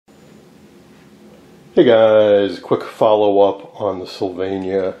Hey guys, quick follow-up on the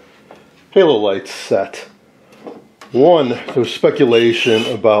Sylvania Halolight set. One, there was speculation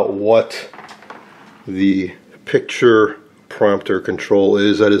about what the picture prompter control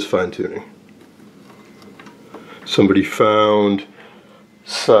is. That is fine-tuning. Somebody found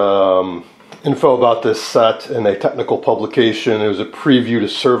some info about this set in a technical publication. It was a preview to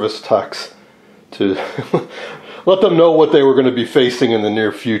service techs to let them know what they were going to be facing in the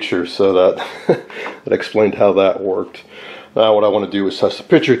near future, so that that explained how that worked. Now what I want to do is test the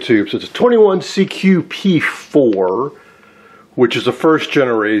picture tube. So it's a 21CQP4, which is a first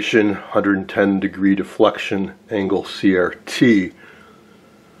generation 110 degree deflection angle CRT.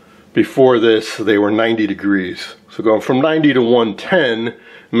 Before this they were 90 degrees. So going from 90 to 110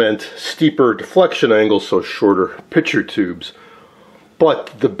 meant steeper deflection angles, so shorter picture tubes.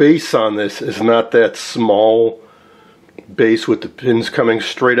 But the base on this is not that small base with the pins coming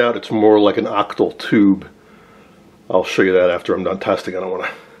straight out. It's more like an octal tube. I'll show you that after I'm done testing. I don't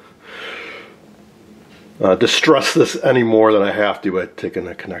want to distress this any more than I have to by taking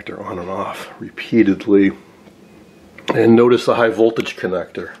the connector on and off repeatedly. And notice the high voltage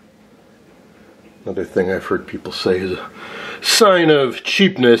connector. Another thing I've heard people say is a sign of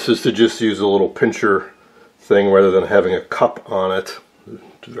cheapness is to just use a little pincher thing rather than having a cup on it.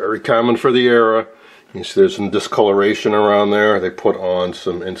 It's very common for the era. You see there's some discoloration around there. They put on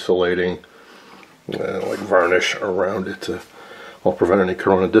some insulating like varnish around it to help prevent any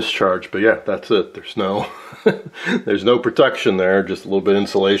corona discharge. But yeah, that's it. There's no there's no protection there, just a little bit of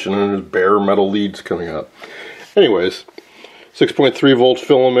insulation and there's bare metal leads coming out. Anyways, 6.3 volt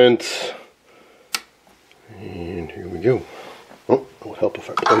filament. And here we go. Oh, it would help if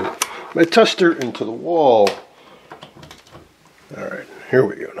I plug my tester into the wall. Alright, here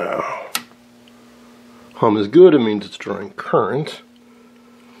we go now. Hum is good, it means it's drawing current.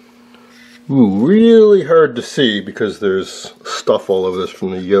 Ooh, really hard to see because there's stuff all over this from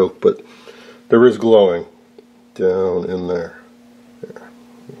the yoke, but there is glowing down in there.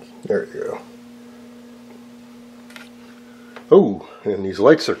 There you go. Oh, and these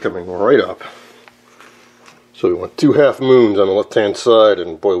lights are coming right up. So we want 2 half moons on the left hand side,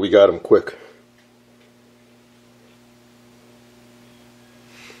 and boy, we got them quick.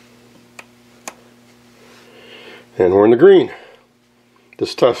 And we're in the green.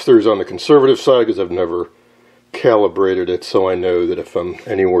 This tester is on the conservative side because I've never calibrated it, so I know that if I'm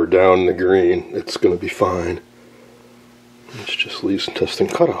anywhere down in the green, it's going to be fine. Let's just leave some testing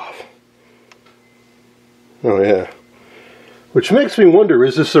cutoff. Oh yeah. Which makes me wonder,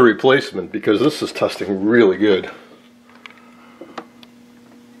 is this a replacement? Because this is testing really good.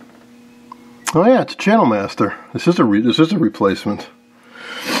 Oh yeah, it's a channel master. This is a replacement.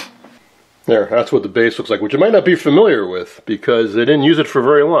 There, that's what the base looks like, which you might not be familiar with because they didn't use it for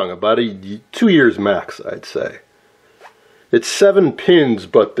very long, about 2 years max, I'd say. It's 7 pins,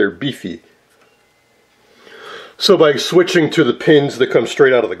 but they're beefy. So by switching to the pins that come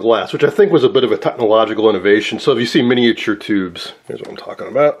straight out of the glass, which I think was a bit of a technological innovation. So if you see miniature tubes, here's what I'm talking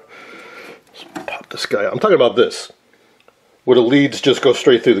about. Let's pop this guy out. I'm talking about this, where the leads just go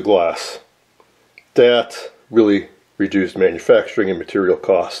straight through the glass. That really reduced manufacturing and material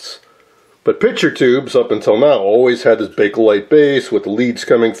costs. But picture tubes, up until now, always had this Bakelite base with the leads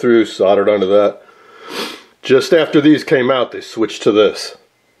coming through, soldered onto that. Just after these came out, they switched to this.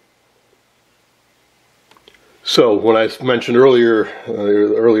 So when I mentioned earlier,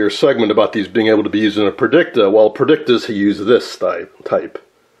 the earlier segment about these being able to be used in a Predicta, well, Predictas use this type.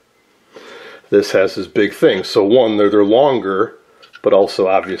 This has this big thing. So one, they're longer, but also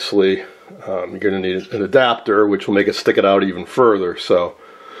obviously you're going to need an adapter, which will make it stick it out even further. So.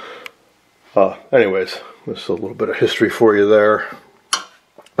 Anyways, just a little bit of history for you there.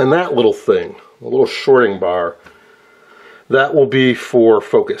 And that little thing, a little shorting bar, that will be for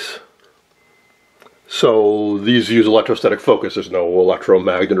focus. So these use electrostatic focus. There's no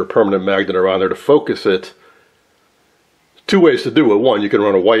electromagnet or permanent magnet around there to focus it. 2 ways to do it. One, you can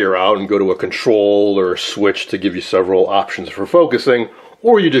run a wire out and go to a control or a switch to give you several options for focusing,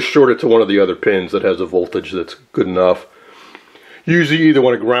 or you just short it to one of the other pins that has a voltage that's good enough. Usually you either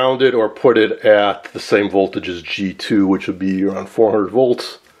want to ground it or put it at the same voltage as G2, which would be around 400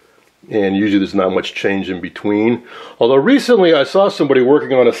 volts. And usually there's not much change in between. Although recently I saw somebody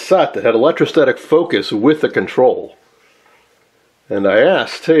working on a set that had electrostatic focus with a control. And I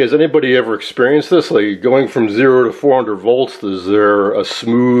asked, hey, has anybody ever experienced this? Like going from 0 to 400 volts, is there a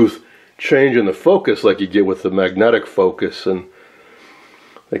smooth change in the focus like you get with the magnetic focus? And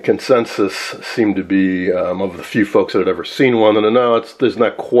the consensus seemed to be, of the few folks that had ever seen one, that no, there's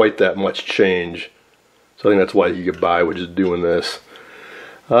not quite that much change. So I think that's why you get by with just doing this.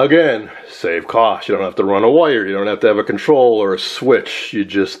 Again, save cost. You don't have to run a wire. You don't have to have a control or a switch. You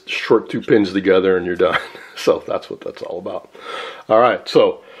just short 2 pins together and you're done. So that's what that's all about. All right,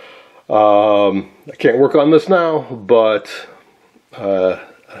 so I can't work on this now, but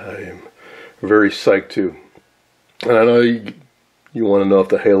I'm very psyched to. And I know you want to know if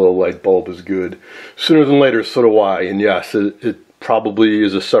the Halolight bulb is good. Sooner than later, so do I. And yes, it probably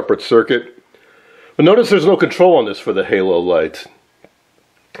is a separate circuit. But notice there's no control on this for the Halolight.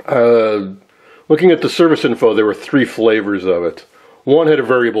 Looking at the service info, there were 3 flavors of it. One had a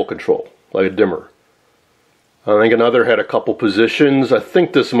variable control, like a dimmer. I think another had a couple positions. I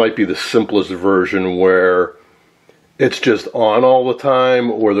think this might be the simplest version where it's just on all the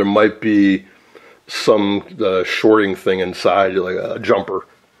time, or there might be some shorting thing inside, like a jumper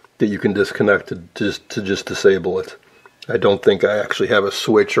that you can disconnect to just disable it. I don't think I actually have a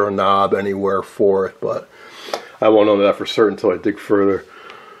switch or a knob anywhere for it, but I won't know that for certain until I dig further.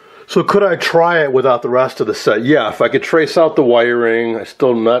 So could I try it without the rest of the set? Yeah, if I could trace out the wiring. I'm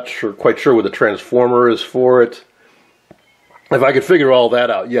still not quite sure what the transformer is for it. If I could figure all that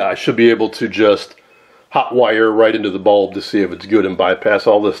out, yeah, I should be able to just hot wire right into the bulb to see if it's good and bypass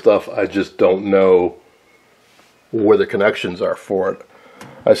all this stuff. I just don't know where the connections are for it.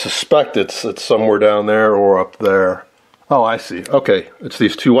 I suspect it's somewhere down there or up there. Oh, I see. Okay, it's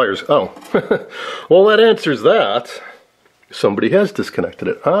these 2 wires. Oh, well, that answers that. Somebody has disconnected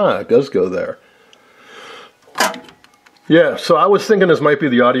it. Ah, it does go there. Yeah, so I was thinking this might be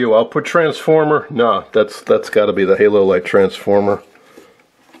the audio output transformer. No, that's got to be the Halolight transformer.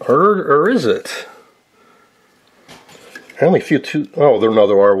 Or is it? Only a few oh, there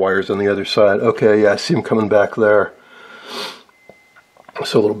are wires on the other side. Okay, yeah, I see them coming back there.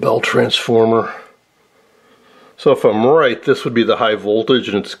 So a little bell transformer. So if I'm right, this would be the high voltage,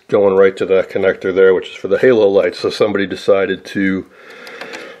 and it's going right to that connector there, which is for the Halolight. So somebody decided to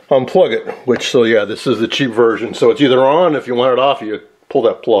unplug it, which, so yeah, this is the cheap version. So it's either on. If you want it off, you pull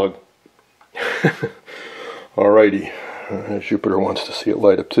that plug. Alrighty. Jupiter wants to see it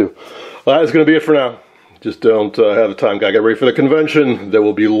light up too. Well, that's going to be it for now. Just don't have the time. Gotta get ready for the convention. There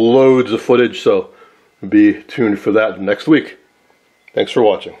will be loads of footage, so be tuned for that next week. Thanks for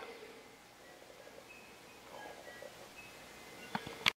watching.